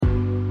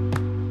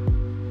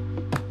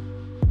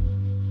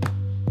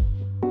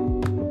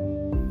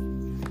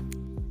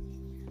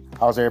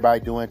How's everybody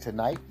doing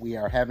tonight? We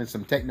are having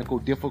some technical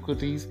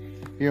difficulties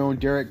here on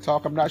Derrick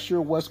Talk. I'm not sure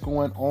what's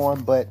going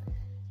on, but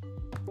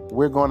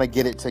we're going to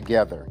get it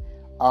together.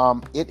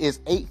 It is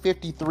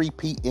 8:53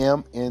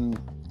 p.m. in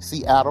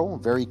Seattle,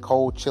 very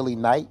cold, chilly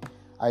night.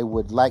 I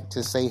would like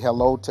to say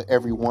hello to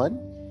everyone.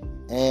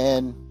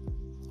 And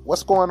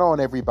what's going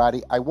on,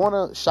 everybody? I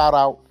want to shout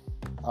out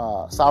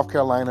South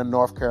Carolina,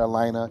 North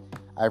Carolina.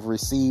 I've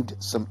received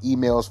some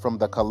emails from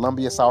the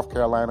Columbia, South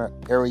Carolina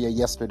area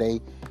yesterday.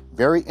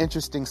 Very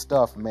interesting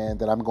stuff, man,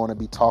 that I'm going to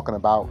be talking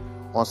about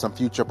on some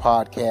future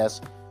podcasts.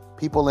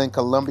 People in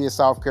Columbia,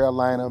 South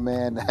Carolina,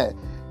 man,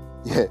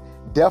 yeah,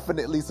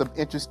 definitely some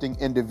interesting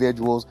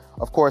individuals.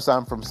 Of course,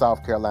 I'm from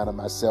South Carolina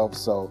myself,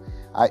 so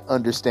I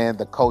understand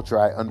the culture.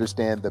 I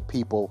understand the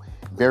people.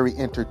 Very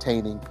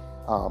entertaining.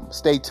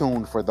 Stay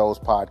tuned for those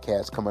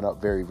podcasts coming up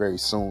very, very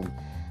soon.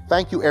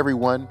 Thank you,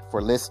 everyone,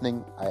 for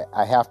listening.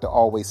 I have to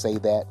always say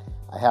that.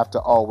 I have to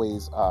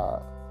always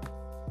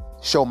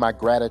show my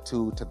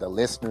gratitude to the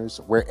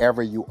listeners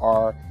wherever you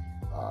are.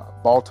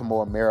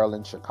 Baltimore,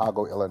 Maryland,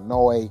 Chicago,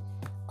 Illinois.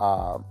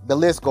 The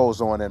list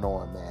goes on and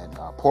on, man.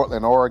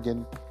 Portland,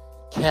 Oregon,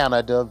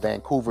 Canada,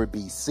 Vancouver,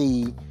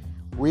 BC.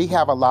 We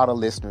have a lot of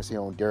listeners here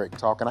on Derrick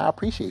Talk, and I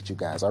appreciate you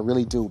guys. I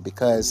really do,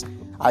 because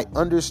I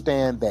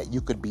understand that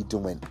you could be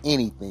doing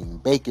anything,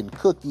 baking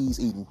cookies,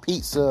 eating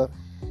pizza,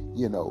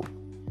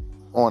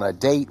 on a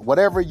date,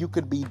 whatever you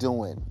could be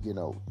doing,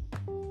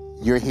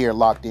 you're here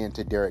locked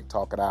into Derrick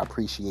Talk, and I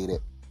appreciate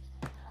it.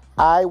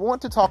 I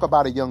want to talk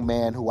about a young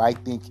man who I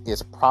think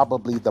is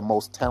probably the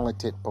most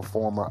talented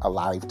performer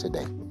alive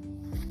today.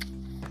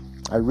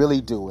 I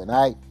really do. And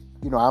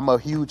I'm a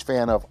huge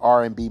fan of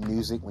R&B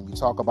music. When you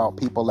talk about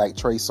people like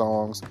Trey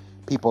Songz,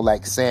 people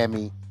like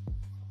Sammy,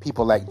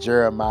 people like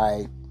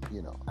Jeremiah,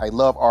 I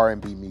love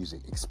R&B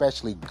music,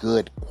 especially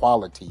good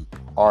quality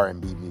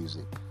R&B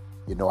music.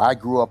 I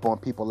grew up on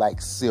people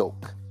like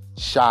Silk,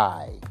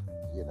 Shy,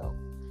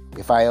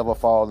 If I Ever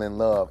Fall in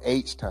Love,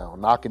 H-Town,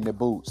 Knocking the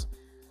Boots.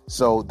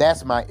 So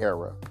that's my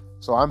era.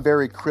 So I'm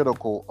very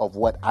critical of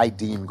what I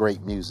deem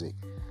great music.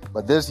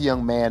 But this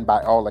young man,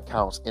 by all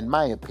accounts, in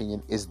my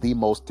opinion, is the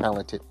most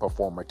talented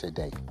performer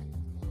today.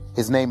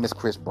 His name is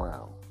Chris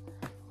Brown.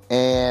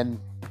 And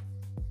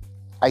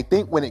I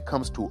think when it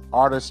comes to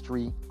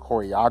artistry,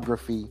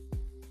 choreography,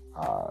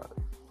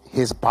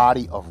 his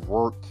body of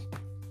work,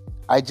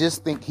 I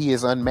just think he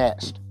is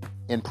unmatched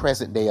in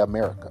present day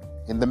America,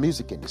 in the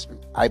music industry.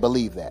 I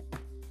believe that.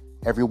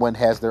 Everyone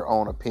has their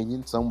own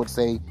opinion. Some would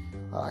say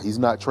he's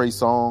not Trey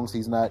Songz,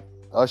 he's not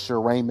Usher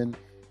Raymond.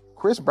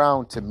 Chris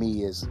Brown, to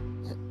me, is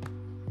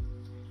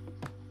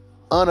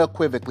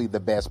unequivocally the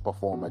best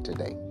performer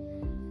today.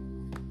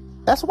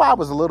 That's why I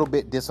was a little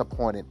bit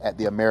disappointed at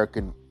the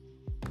American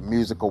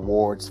Music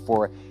Awards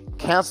for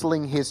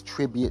canceling his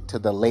tribute to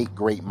the late,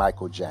 great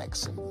Michael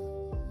Jackson.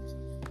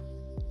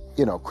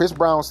 Chris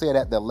Brown said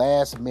at the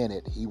last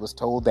minute he was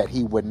told that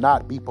he would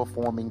not be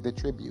performing the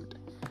tribute.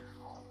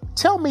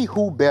 Tell me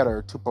who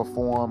better to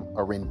perform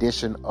a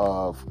rendition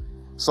of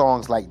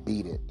songs like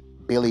Beat It,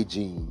 Billie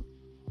Jean,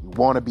 You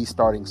Wanna Be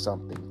Starting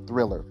Something,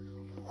 Thriller.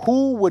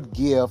 Who would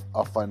give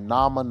a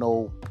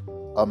phenomenal,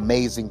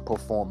 amazing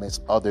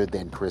performance other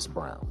than Chris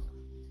Brown?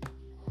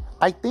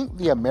 I think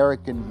the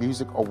American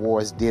Music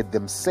Awards did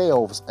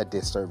themselves a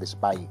disservice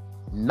by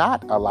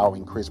not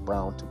allowing Chris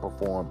Brown to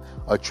perform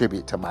a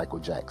tribute to Michael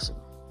Jackson.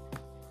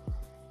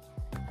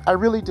 I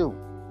really do.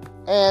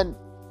 And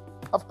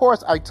of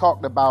course, I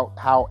talked about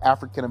how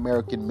African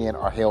American men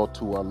are held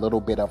to a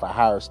little bit of a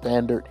higher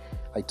standard.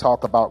 I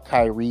talk about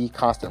Kyrie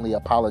constantly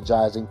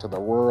apologizing to the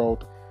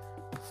world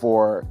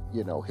for,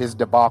 his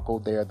debacle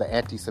there, the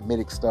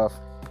anti-Semitic stuff.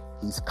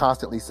 He's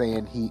constantly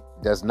saying he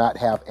does not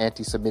have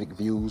anti-Semitic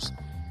views.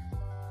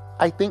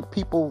 I think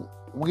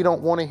we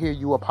don't want to hear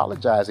you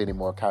apologize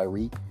anymore,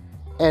 Kyrie.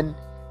 And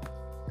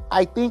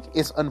I think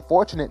it's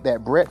unfortunate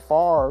that Brett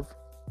Favre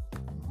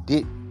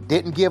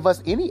didn't give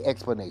us any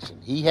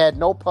explanation. He had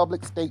no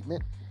public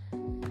statement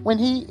when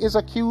he is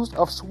accused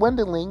of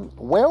swindling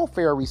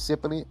welfare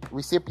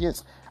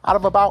recipients out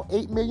of about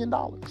 $8 million.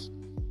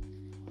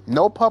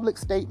 No public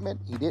statement.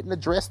 He didn't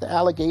address the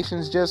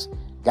allegations, just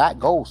got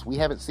ghost. We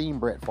haven't seen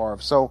Brett Favre.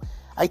 So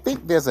I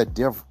think there's a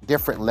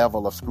different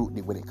level of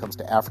scrutiny when it comes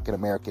to African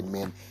American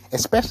men,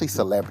 especially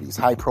celebrities,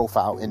 high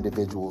profile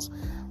individuals.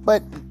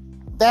 But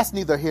that's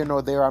neither here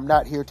nor there. I'm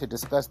not here to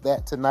discuss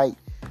that tonight.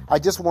 I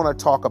just want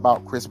to talk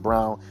about Chris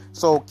Brown.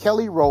 So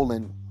Kelly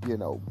Rowland,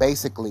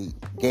 basically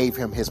gave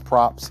him his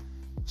props.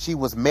 She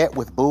was met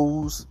with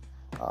boos.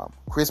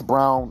 Chris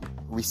Brown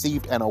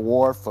received an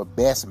award for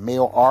Best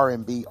Male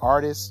R&B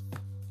Artist,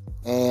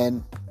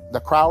 and the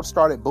crowd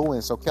started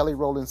booing. So Kelly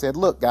Rowland said,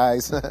 "Look,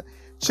 guys,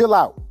 chill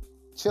out.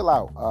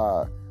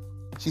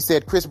 She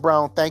said, "Chris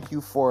Brown, thank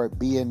you for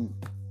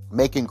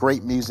making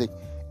great music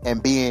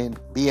and being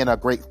a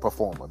great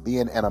performer,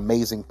 being an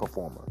amazing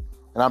performer."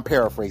 And I'm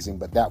paraphrasing,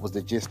 but that was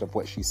the gist of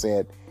what she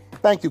said.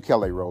 Thank you,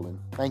 Kelly Rowland.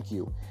 Thank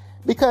you.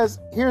 Because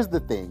here's the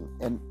thing,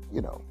 and,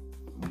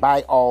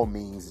 by all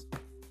means,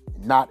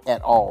 not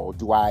at all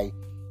do I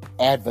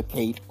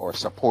advocate or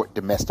support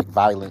domestic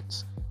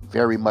violence.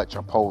 very much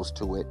opposed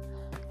to it.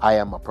 I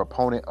am a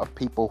proponent of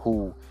people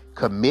who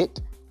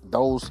commit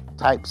those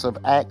types of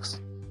acts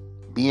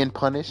being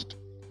punished.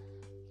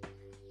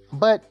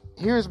 But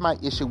here's my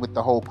issue with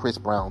the whole Chris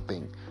Brown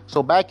thing.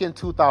 So back in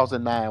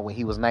 2009, when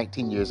he was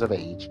 19 years of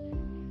age,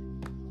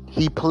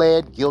 he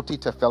pled guilty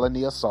to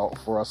felony assault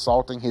for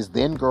assaulting his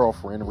then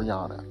girlfriend,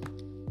 Rihanna.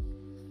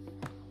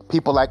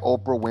 People like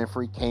Oprah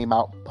Winfrey came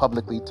out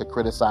publicly to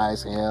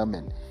criticize him,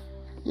 and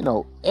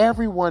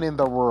everyone in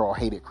the world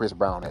hated Chris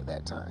Brown at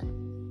that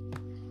time.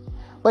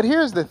 But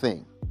here's the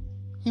thing.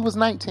 He was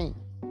 19.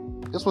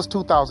 This was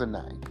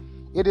 2009.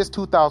 It is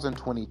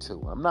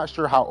 2022. I'm not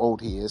sure how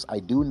old he is. I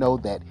do know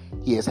that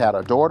he has had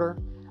a daughter.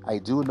 I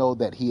do know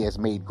that he has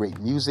made great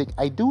music.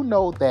 I do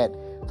know that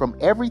from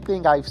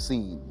everything I've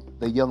seen,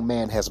 the young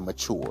man has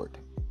matured.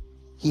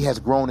 He has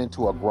grown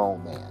into a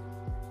grown man.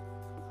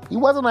 He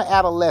wasn't an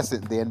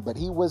adolescent then, but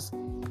he was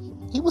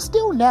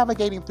still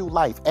navigating through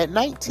life. At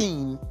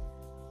 19,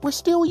 we're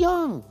still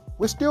young.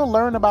 We're still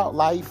learning about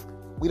life.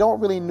 We don't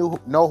really know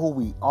who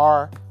we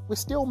are. We're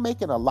still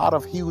making a lot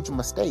of huge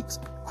mistakes.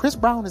 Chris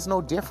Brown is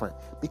no different.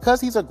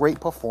 Because he's a great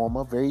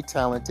performer, very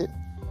talented,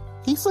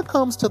 he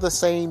succumbs to the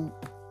same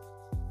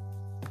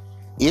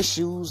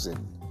issues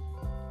and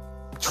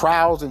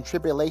trials and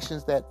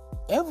tribulations that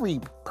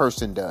every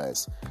person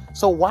does.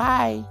 So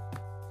why,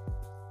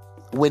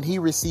 when he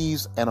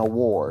receives an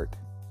award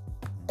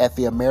at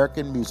the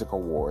American Music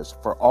Awards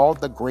for all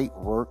the great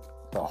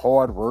work, the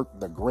hard work,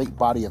 the great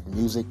body of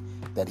music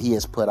that he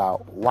has put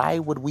out, why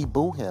would we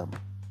boo him?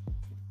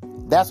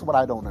 That's what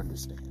I don't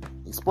understand.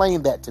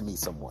 Explain that to me,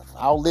 someone.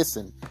 I'll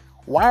listen.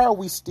 Why are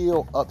we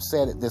still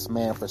upset at this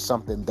man for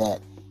something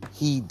that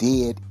he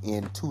did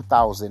in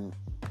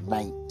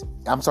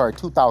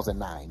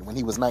 2009, when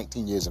he was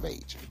 19 years of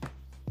age?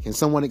 Can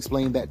someone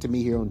explain that to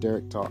me here on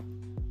Derrick Talk?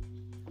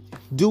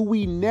 Do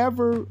we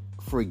never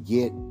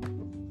forget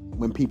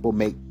when people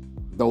make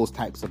those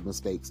types of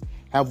mistakes?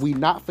 Have we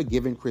not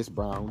forgiven Chris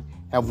Brown?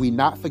 Have we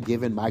not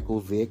forgiven Michael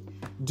Vick?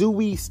 Do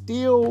we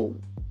still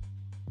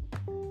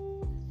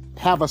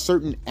have a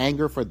certain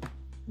anger for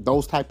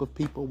those type of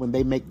people when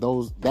they make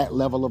that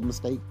level of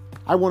mistake?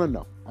 I want to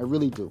know. I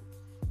really do.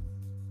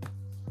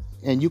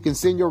 And you can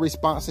send your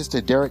responses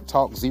to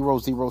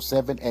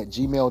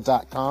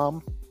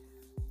DerrickTalk007@gmail.com.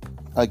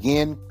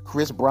 Again,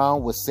 Chris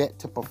Brown was set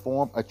to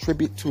perform a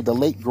tribute to the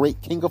late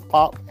great king of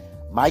pop,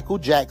 Michael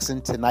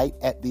Jackson, tonight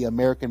at the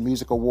American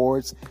Music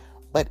Awards,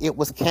 but it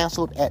was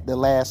canceled at the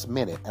last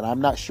minute. And I'm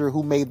not sure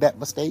who made that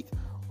mistake,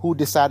 who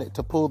decided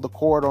to pull the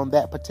cord on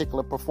that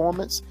particular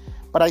performance.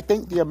 But I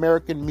think the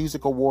American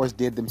Music Awards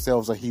did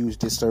themselves a huge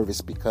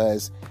disservice,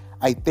 because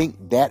I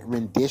think that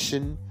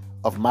rendition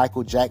of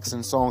Michael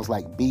Jackson songs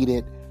like Beat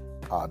It,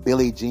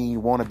 Billie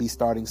Jean, Wanna Be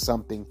Starting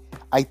Something,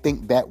 I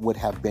think that would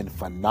have been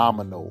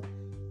phenomenal.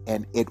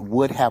 And it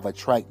would have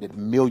attracted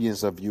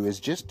millions of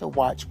viewers just to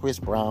watch Chris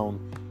Brown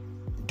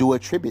do a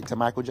tribute to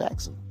Michael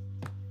Jackson.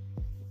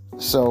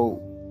 So,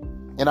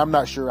 and I'm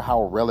not sure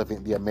how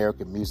relevant the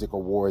American Music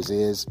Awards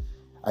is.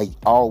 I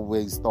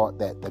always thought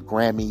that the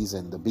Grammys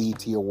and the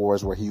BET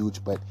Awards were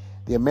huge, but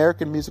the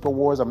American Music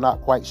Awards, I'm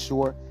not quite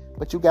sure.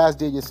 But you guys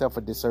did yourself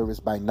a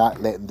disservice by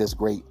not letting this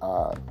great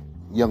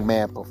young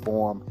man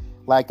perform.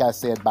 Like I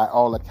said, by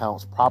all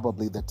accounts,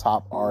 probably the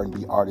top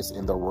R&B artist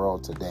in the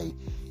world today.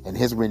 And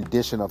his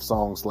rendition of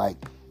songs like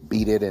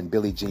Beat It and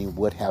Billie Jean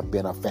would have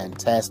been a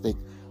fantastic,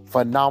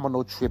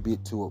 phenomenal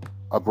tribute to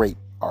a great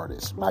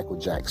artist, Michael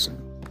Jackson.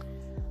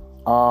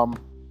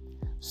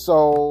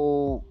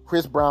 So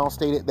Chris Brown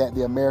stated that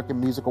the American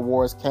Music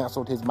Awards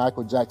canceled his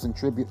Michael Jackson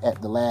tribute at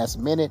the last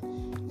minute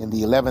in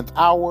the 11th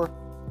hour.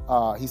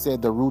 He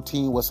said the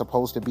routine was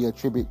supposed to be a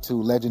tribute to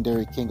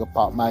legendary king of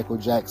pop Michael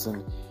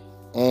Jackson.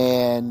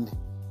 And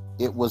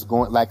it was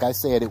going, like I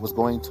said, it was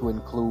going to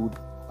include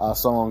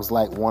songs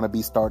like Wanna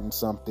Be Starting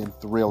Something,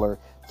 Thriller.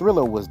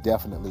 Thriller was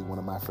definitely one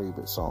of my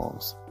favorite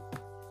songs.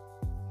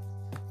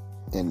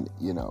 And,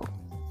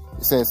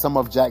 it says some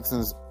of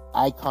Jackson's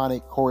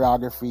iconic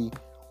choreography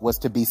was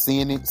to be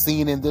seen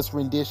in this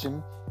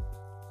rendition.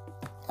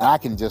 And I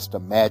can just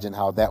imagine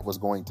how that was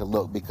going to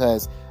look,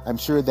 because I'm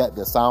sure that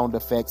the sound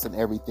effects and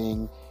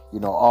everything,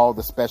 all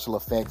the special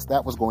effects,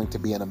 that was going to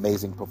be an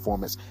amazing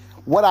performance.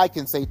 What I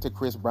can say to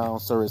Chris Brown,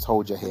 sir, is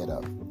hold your head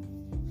up.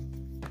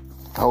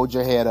 Hold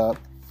your head up.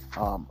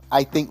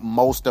 I think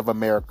most of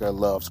America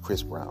loves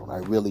Chris Brown. I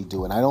really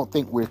do. And I don't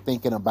think we're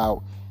thinking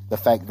about the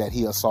fact that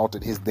he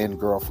assaulted his then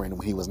girlfriend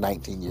when he was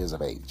 19 years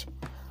of age.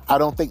 I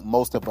don't think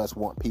most of us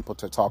want people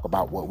to talk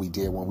about what we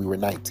did when we were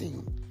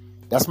 19.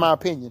 That's my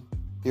opinion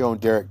here on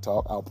Derrick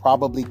Talk. I'll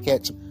probably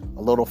catch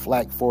a little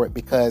flack for it,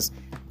 because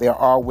there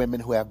are women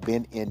who have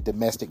been in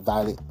domestic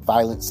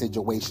violent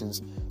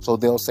situations. So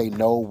they'll say,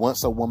 no,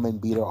 once a woman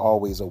beater,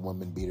 always a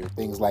woman beater,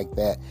 things like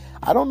that.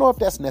 I don't know if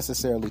that's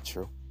necessarily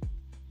true.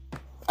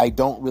 I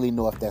don't really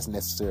know if that's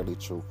necessarily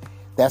true.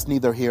 That's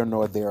neither here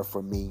nor there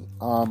for me.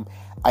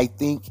 I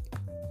think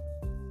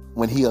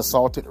when he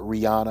assaulted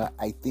Rihanna,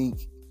 I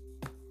think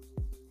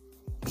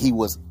he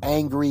was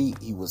angry,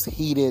 he was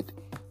heated,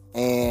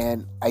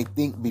 and I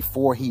think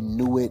before he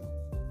knew it,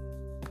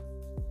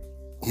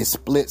 his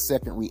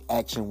split-second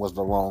reaction was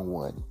the wrong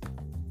one.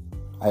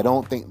 I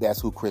don't think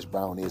that's who Chris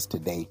Brown is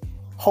today.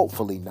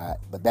 Hopefully not,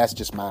 but that's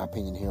just my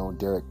opinion here on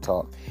Derrick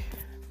Talk.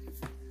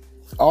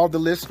 All the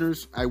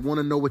listeners, I want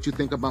to know what you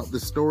think about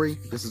this story.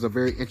 This is a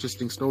very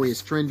interesting story.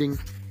 It's trending.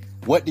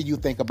 What do you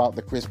think about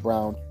the Chris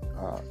Brown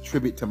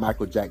tribute to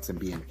Michael Jackson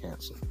being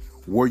canceled?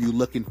 Were you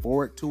looking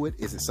forward to it?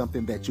 Is it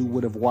something that you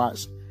would have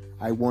watched?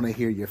 I want to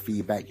hear your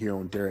feedback here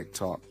on Derrick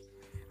Talk.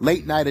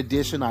 Late night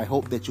edition. I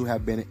hope that you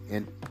have been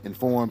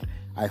informed.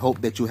 I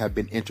hope that you have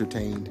been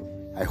entertained.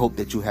 I hope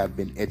that you have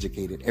been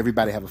educated.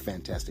 Everybody have a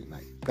fantastic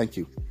night. Thank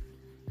you.